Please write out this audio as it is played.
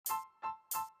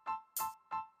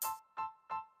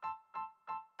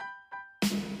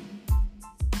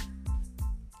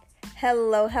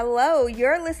Hello, hello.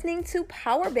 You're listening to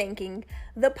Power Banking,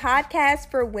 the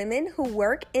podcast for women who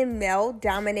work in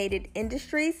male-dominated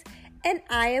industries, and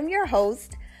I am your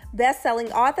host,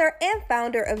 best-selling author and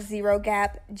founder of Zero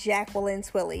Gap, Jacqueline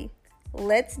Twilley.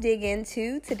 Let's dig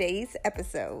into today's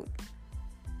episode.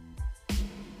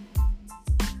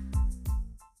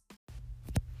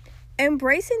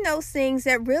 Embracing those things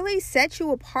that really set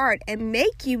you apart and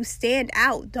make you stand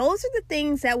out. Those are the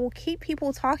things that will keep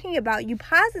people talking about you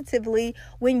positively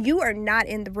when you are not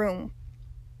in the room.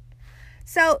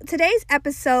 So today's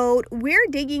episode, we're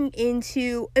digging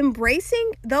into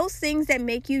embracing those things that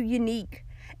make you unique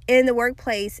in the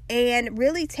workplace and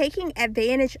really taking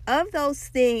advantage of those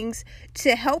things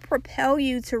to help propel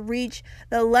you to reach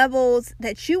the levels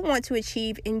that you want to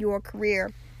achieve in your career.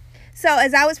 So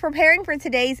as I was preparing for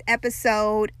today's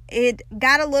episode, it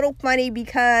got a little funny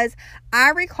because I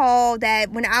recall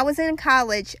that when I was in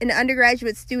college, an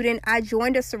undergraduate student, I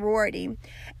joined a sorority.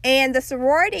 And the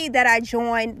sorority that I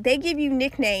joined, they give you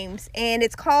nicknames, and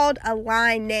it's called a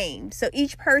line name. So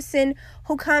each person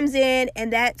who comes in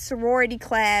that sorority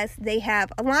class, they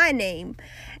have a line name.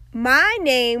 My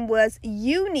name was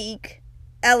Unique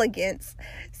Elegance.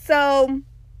 So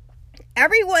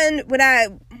everyone,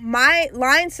 my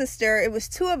line sister, it was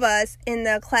two of us in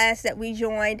the class that we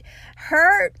joined.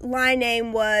 Her line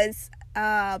name was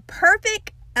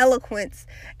Perfect Eloquence.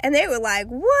 And they were like,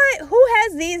 what? Who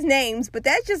has these names? But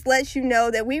that just lets you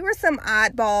know that we were some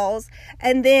oddballs.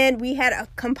 And then we had a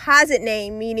composite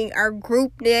name, meaning our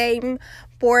group name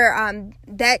for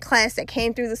that class that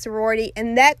came through the sorority.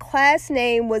 And that class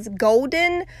name was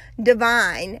Golden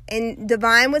Divine. And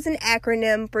Divine was an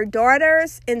acronym for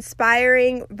Daughters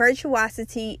Inspiring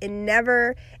Virtuosity and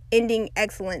Never Ending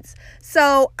Excellence.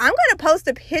 So I'm going to post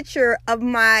a picture of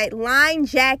my line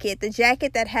jacket, the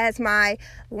jacket that has my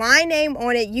line name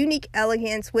on it, Unique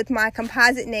Elegance, with my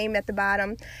composite name at the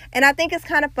bottom. And I think it's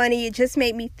kind of funny. It just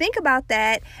made me think about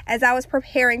that as I was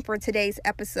preparing for today's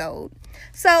episode.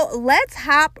 So let's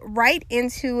hop right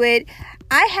into it.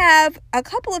 I have a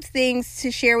couple of things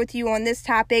to share with you on this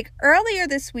topic. Earlier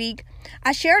this week,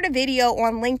 I shared a video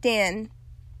on LinkedIn.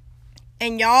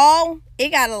 And y'all, it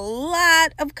got a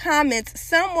lot of comments.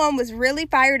 Someone was really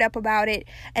fired up about it.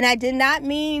 And I did not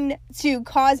mean to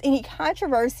cause any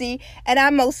controversy. And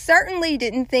I most certainly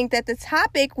didn't think that the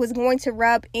topic was going to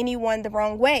rub anyone the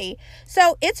wrong way.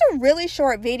 So it's a really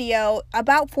short video,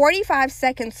 about 45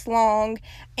 seconds long.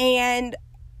 And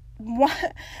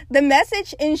the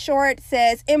message in short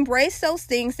says, embrace those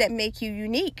things that make you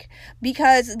unique,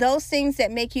 because those things that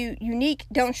make you unique,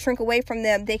 don't shrink away from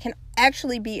them. They can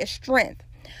actually be a strength.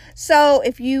 So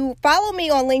if you follow me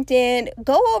on LinkedIn,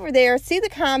 go over there, see the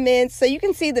comments so you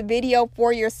can see the video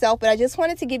for yourself. But I just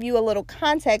wanted to give you a little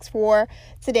context for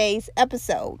today's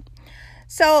episode.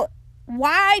 So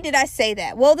why did I say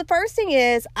that? Well, the first thing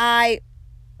is I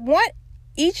want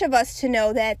each of us to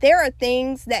know that there are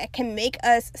things that can make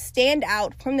us stand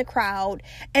out from the crowd.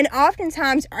 And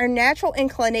oftentimes our natural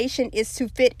inclination is to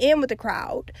fit in with the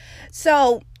crowd.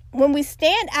 So when we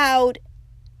stand out,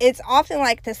 it's often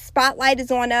like the spotlight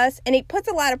is on us and it puts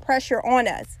a lot of pressure on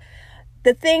us.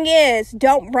 The thing is,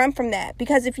 don't run from that,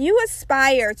 because if you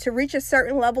aspire to reach a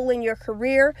certain level in your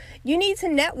career, you need to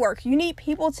network. You need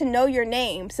people to know your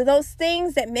name. So those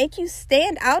things that make you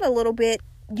stand out a little bit,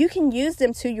 you can use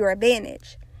them to your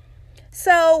advantage.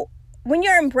 So when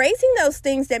you're embracing those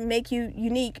things that make you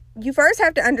unique, you first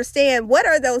have to understand what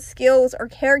are those skills or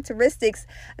characteristics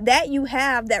that you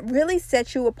have that really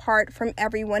set you apart from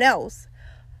everyone else.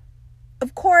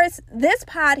 Of course, this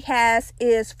podcast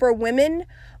is for women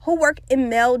who work in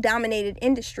male-dominated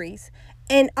industries.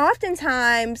 And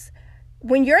oftentimes,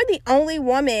 when you're the only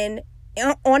woman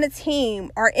on a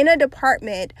team or in a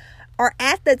department or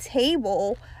at the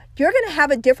table, you're going to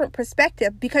have a different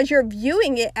perspective because you're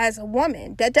viewing it as a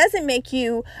woman. That doesn't make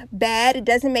you bad. It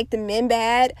doesn't make the men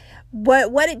bad.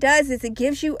 But what it does is it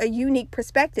gives you a unique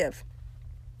perspective.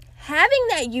 Having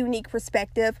that unique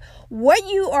perspective,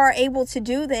 what you are able to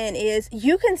do then is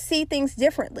you can see things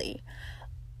differently.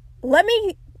 Let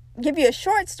me give you a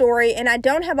short story, and I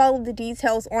don't have all of the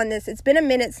details on this. It's been a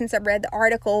minute since I read the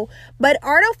article, but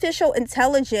artificial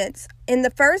intelligence, in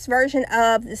the first version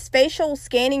of the facial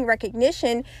scanning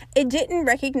recognition, it didn't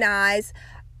recognize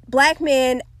Black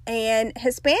men and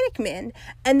Hispanic men.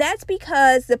 And that's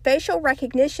because the facial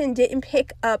recognition didn't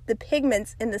pick up the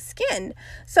pigments in the skin.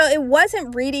 So it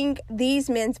wasn't reading these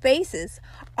men's faces.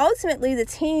 Ultimately, the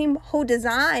team who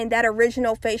designed that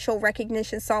original facial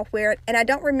recognition software, and I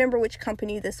don't remember which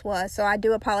company this was, so I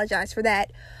do apologize for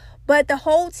that, but the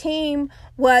whole team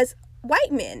was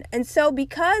white men. And so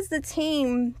because the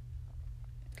team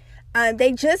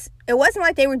It wasn't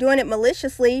like they were doing it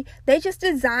maliciously. They just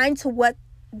designed to what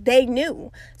they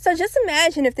knew. So just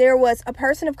imagine if there was a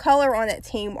person of color on that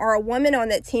team or a woman on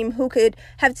that team who could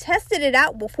have tested it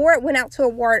out before it went out to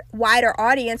a wider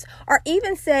audience, or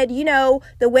even said,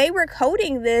 the way we're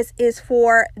coding this is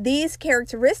for these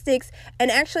characteristics,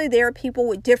 and actually there are people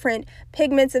with different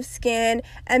pigments of skin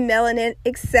and melanin,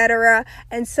 etc.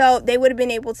 And so they would have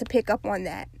been able to pick up on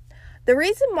that. The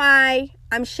reason why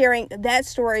I'm sharing that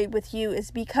story with you is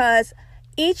because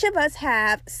each of us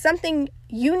have something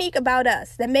unique about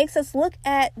us that makes us look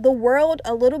at the world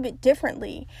a little bit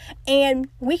differently. And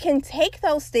we can take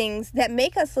those things that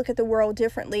make us look at the world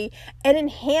differently and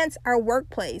enhance our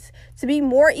workplace to be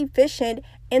more efficient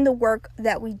in the work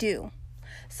that we do.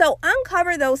 So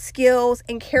uncover those skills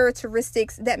and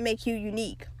characteristics that make you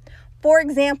unique. For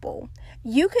example,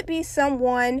 you could be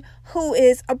someone who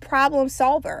is a problem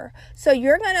solver. So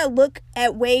you're going to look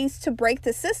at ways to break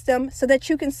the system so that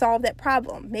you can solve that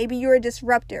problem. Maybe you're a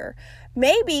disruptor.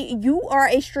 Maybe you are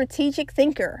a strategic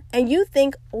thinker and you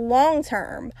think long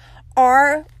term.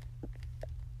 Or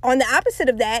on the opposite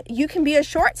of that, you can be a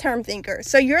short-term thinker.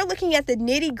 So you're looking at the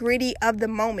nitty-gritty of the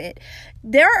moment.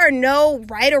 There are no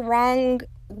right or wrong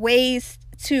ways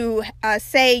to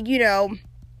say,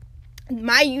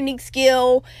 my unique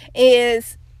skill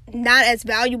is not as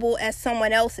valuable as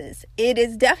someone else's. It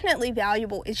is definitely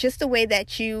valuable. It's just the way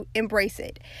that you embrace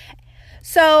it.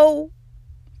 So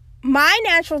my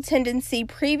natural tendency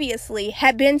previously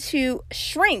had been to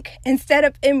shrink instead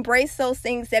of embrace those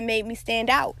things that made me stand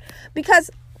out. Because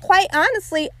quite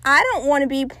honestly, I don't want to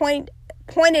be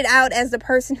pointed out as the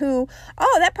person who,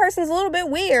 that person's a little bit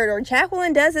weird, or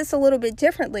Jacqueline does this a little bit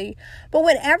differently. But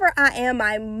whenever I am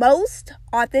my most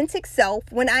authentic self,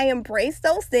 when I embrace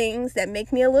those things that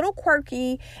make me a little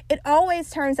quirky, it always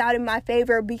turns out in my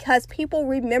favor because people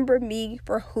remember me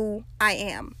for who I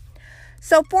am.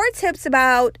 So 4 tips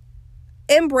about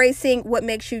embracing what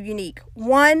makes you unique.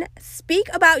 1, speak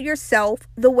about yourself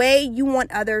the way you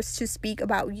want others to speak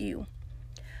about you.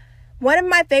 One of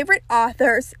my favorite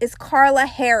authors is Carla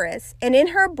Harris, and in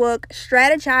her book,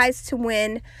 Strategize to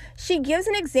Win, she gives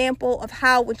an example of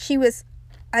how when she was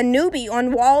a newbie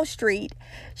on Wall Street,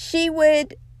 she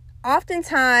would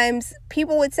oftentimes,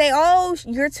 people would say,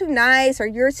 you're too nice or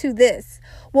you're too this.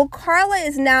 Well, Carla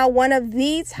is now one of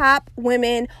the top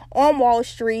women on Wall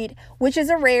Street, which is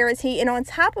a rarity. And on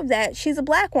top of that, she's a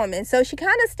Black woman. So she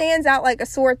kind of stands out like a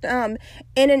sore thumb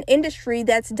in an industry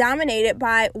that's dominated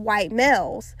by white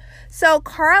males. So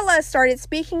Carla started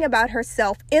speaking about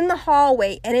herself in the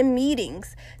hallway and in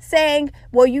meetings, saying,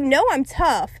 well, I'm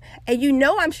tough and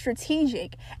I'm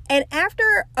strategic. And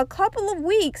after a couple of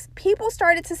weeks, people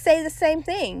started to say the same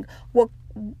thing. Well,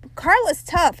 Carla's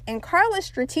tough and Carla's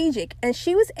strategic, and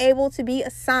she was able to be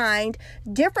assigned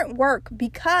different work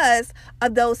because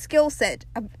of those skill sets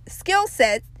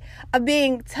of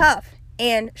being tough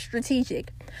and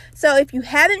strategic. So if you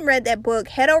haven't read that book,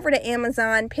 head over to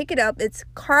Amazon, pick it up. It's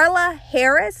Carla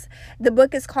Harris. The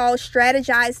book is called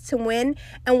Strategize to Win.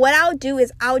 And what I'll do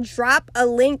is I'll drop a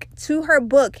link to her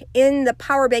book in the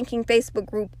Power Banking Facebook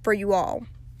group for you all.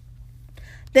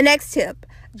 The next tip: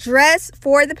 dress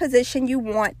for the position you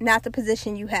want, not the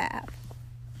position you have.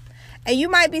 And you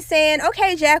might be saying,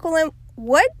 okay, Jacqueline,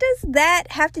 what does that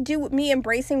have to do with me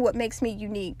embracing what makes me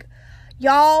unique?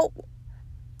 Y'all,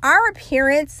 our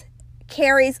appearance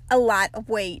carries a lot of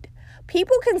weight.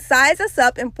 People can size us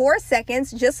up in 4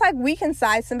 seconds, just like we can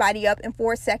size somebody up in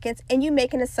 4 seconds, and you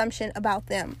make an assumption about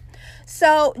them.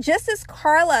 So just as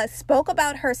Carla spoke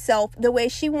about herself the way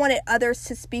she wanted others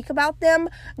to speak about them,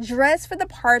 dress for the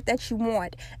part that you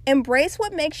want. Embrace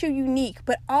what makes you unique,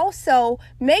 but also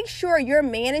make sure you're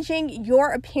managing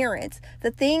your appearance,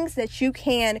 the things that you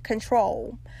can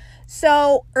control.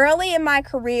 So early in my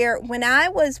career, when I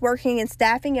was working in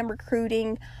staffing and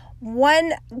recruiting,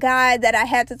 one guy that I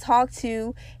had to talk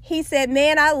to, he said,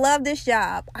 man, I love this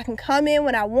job. I can come in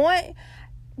when I want.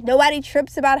 Nobody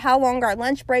trips about how long our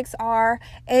lunch breaks are.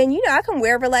 And, I can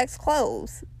wear relaxed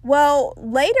clothes. Well,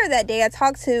 later that day, I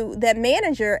talked to that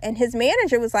manager, and his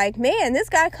manager was like, man, this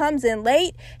guy comes in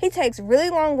late. He takes really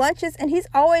long lunches, and he's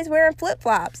always wearing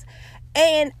flip-flops.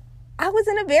 And I was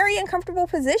in a very uncomfortable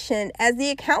position as the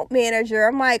account manager.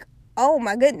 I'm like, oh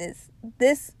my goodness,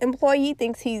 this employee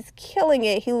thinks he's killing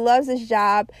it. He loves his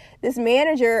job. This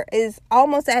manager is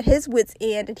almost at his wit's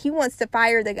end, and he wants to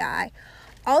fire the guy.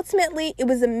 Ultimately, it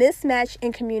was a mismatch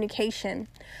in communication.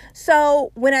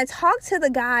 So when I talked to the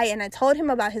guy and I told him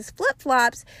about his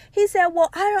flip-flops, he said, well,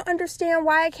 I don't understand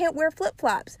why I can't wear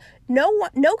flip-flops. No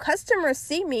customers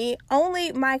see me,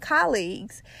 only my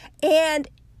colleagues. And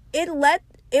it let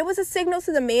it was a signal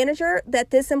to the manager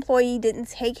that this employee didn't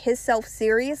take himself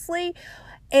seriously.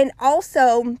 And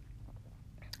also,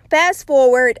 fast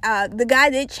forward, the guy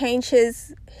did change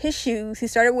his shoes. He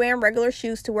started wearing regular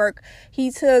shoes to work.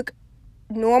 He took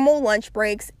normal lunch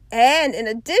breaks. And in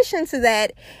addition to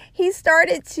that, he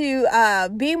started to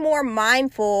be more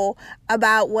mindful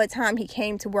about what time he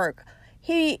came to work.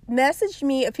 He messaged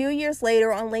me a few years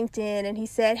later on LinkedIn, and he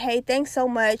said, "Hey, thanks so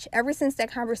much. Ever since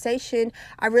that conversation,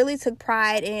 I really took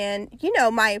pride in,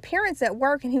 my appearance at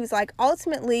work." And he was like,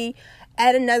 ultimately,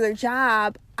 at another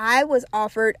job, I was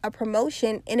offered a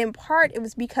promotion, and in part, it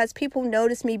was because people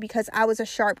noticed me because I was a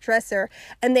sharp dresser,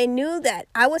 and they knew that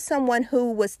I was someone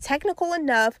who was technical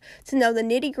enough to know the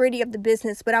nitty-gritty of the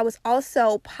business, but I was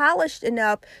also polished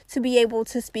enough to be able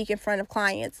to speak in front of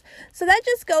clients. So that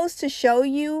just goes to show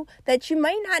you that you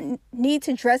might not need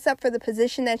to dress up for the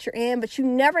position that you're in, but you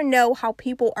never know how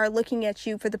people are looking at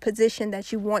you for the position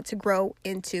that you want to grow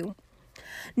into.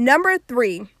 Number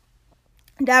 3,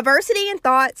 diversity in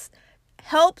thoughts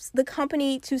helps the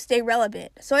company to stay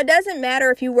relevant. So it doesn't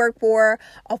matter if you work for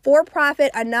a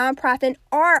for-profit, a nonprofit,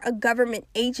 or a government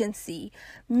agency.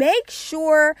 Make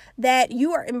sure that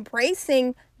you are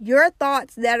embracing your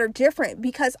thoughts that are different,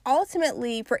 because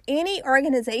ultimately, for any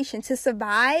organization to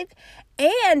survive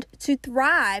and to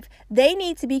thrive, they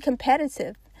need to be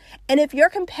competitive. And if your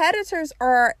competitors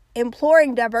are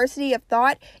imploring diversity of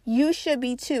thought, you should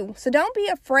be too. So don't be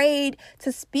afraid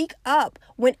to speak up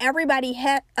when everybody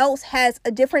else has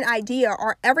a different idea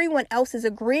or everyone else is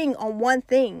agreeing on one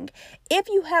thing. If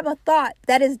you have a thought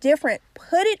that is different,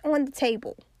 put it on the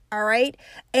table. All right.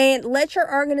 And let your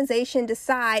organization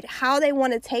decide how they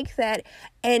want to take that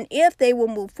and if they will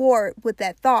move forward with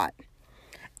that thought.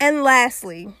 And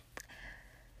lastly,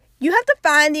 you have to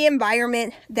find the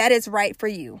environment that is right for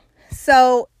you.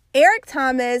 So Eric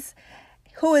Thomas,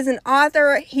 who is an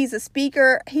author, he's a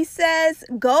speaker, he says,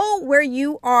 go where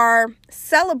you are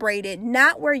celebrated,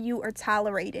 not where you are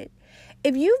tolerated.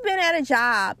 If you've been at a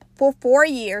job for 4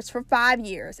 years, for 5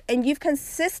 years, and you've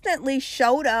consistently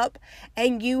showed up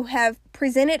and you have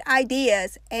presented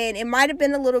ideas, and it might have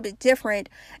been a little bit different,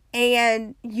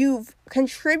 and you've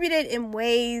contributed in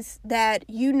ways that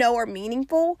are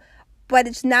meaningful, but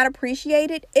it's not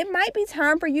appreciated, it might be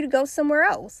time for you to go somewhere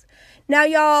else. Now,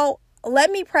 y'all,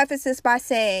 let me preface this by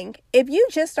saying, if you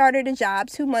just started a job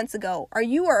 2 months ago, or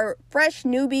you are a fresh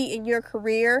newbie in your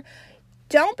career,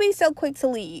 don't be so quick to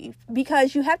leave,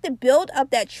 because you have to build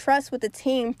up that trust with the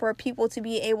team for people to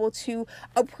be able to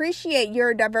appreciate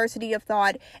your diversity of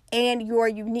thought and your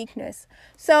uniqueness.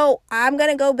 So I'm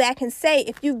going to go back and say,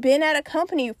 if you've been at a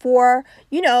company for,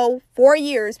 4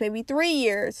 years, maybe 3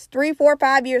 years, 3, 4,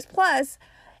 5 years plus,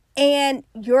 and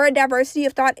your diversity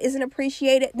of thought isn't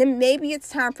appreciated, then maybe it's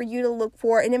time for you to look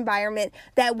for an environment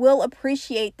that will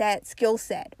appreciate that skill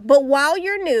set. But while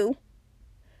you're new,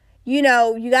 you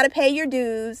got to pay your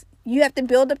dues. You have to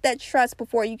build up that trust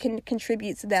before you can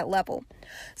contribute to that level.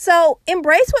 So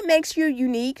embrace what makes you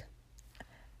unique.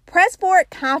 Press forward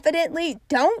confidently.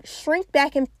 Don't shrink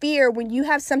back in fear when you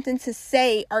have something to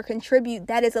say or contribute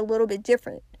that is a little bit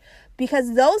different,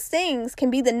 because those things can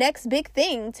be the next big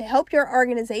thing to help your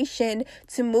organization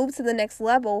to move to the next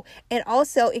level. And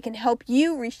also it can help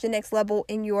you reach the next level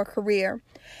in your career.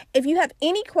 If you have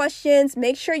any questions,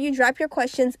 make sure you drop your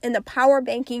questions in the Power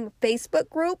Banking Facebook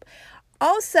group.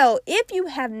 Also, if you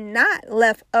have not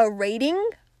left a rating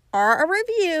or a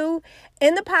review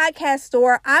in the podcast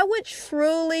store, I would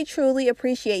truly, truly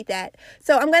appreciate that.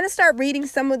 So I'm going to start reading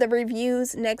some of the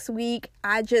reviews next week.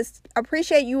 I just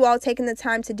appreciate you all taking the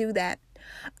time to do that.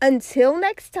 Until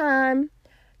next time,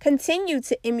 continue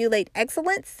to emulate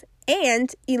excellence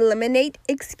and eliminate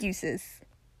excuses.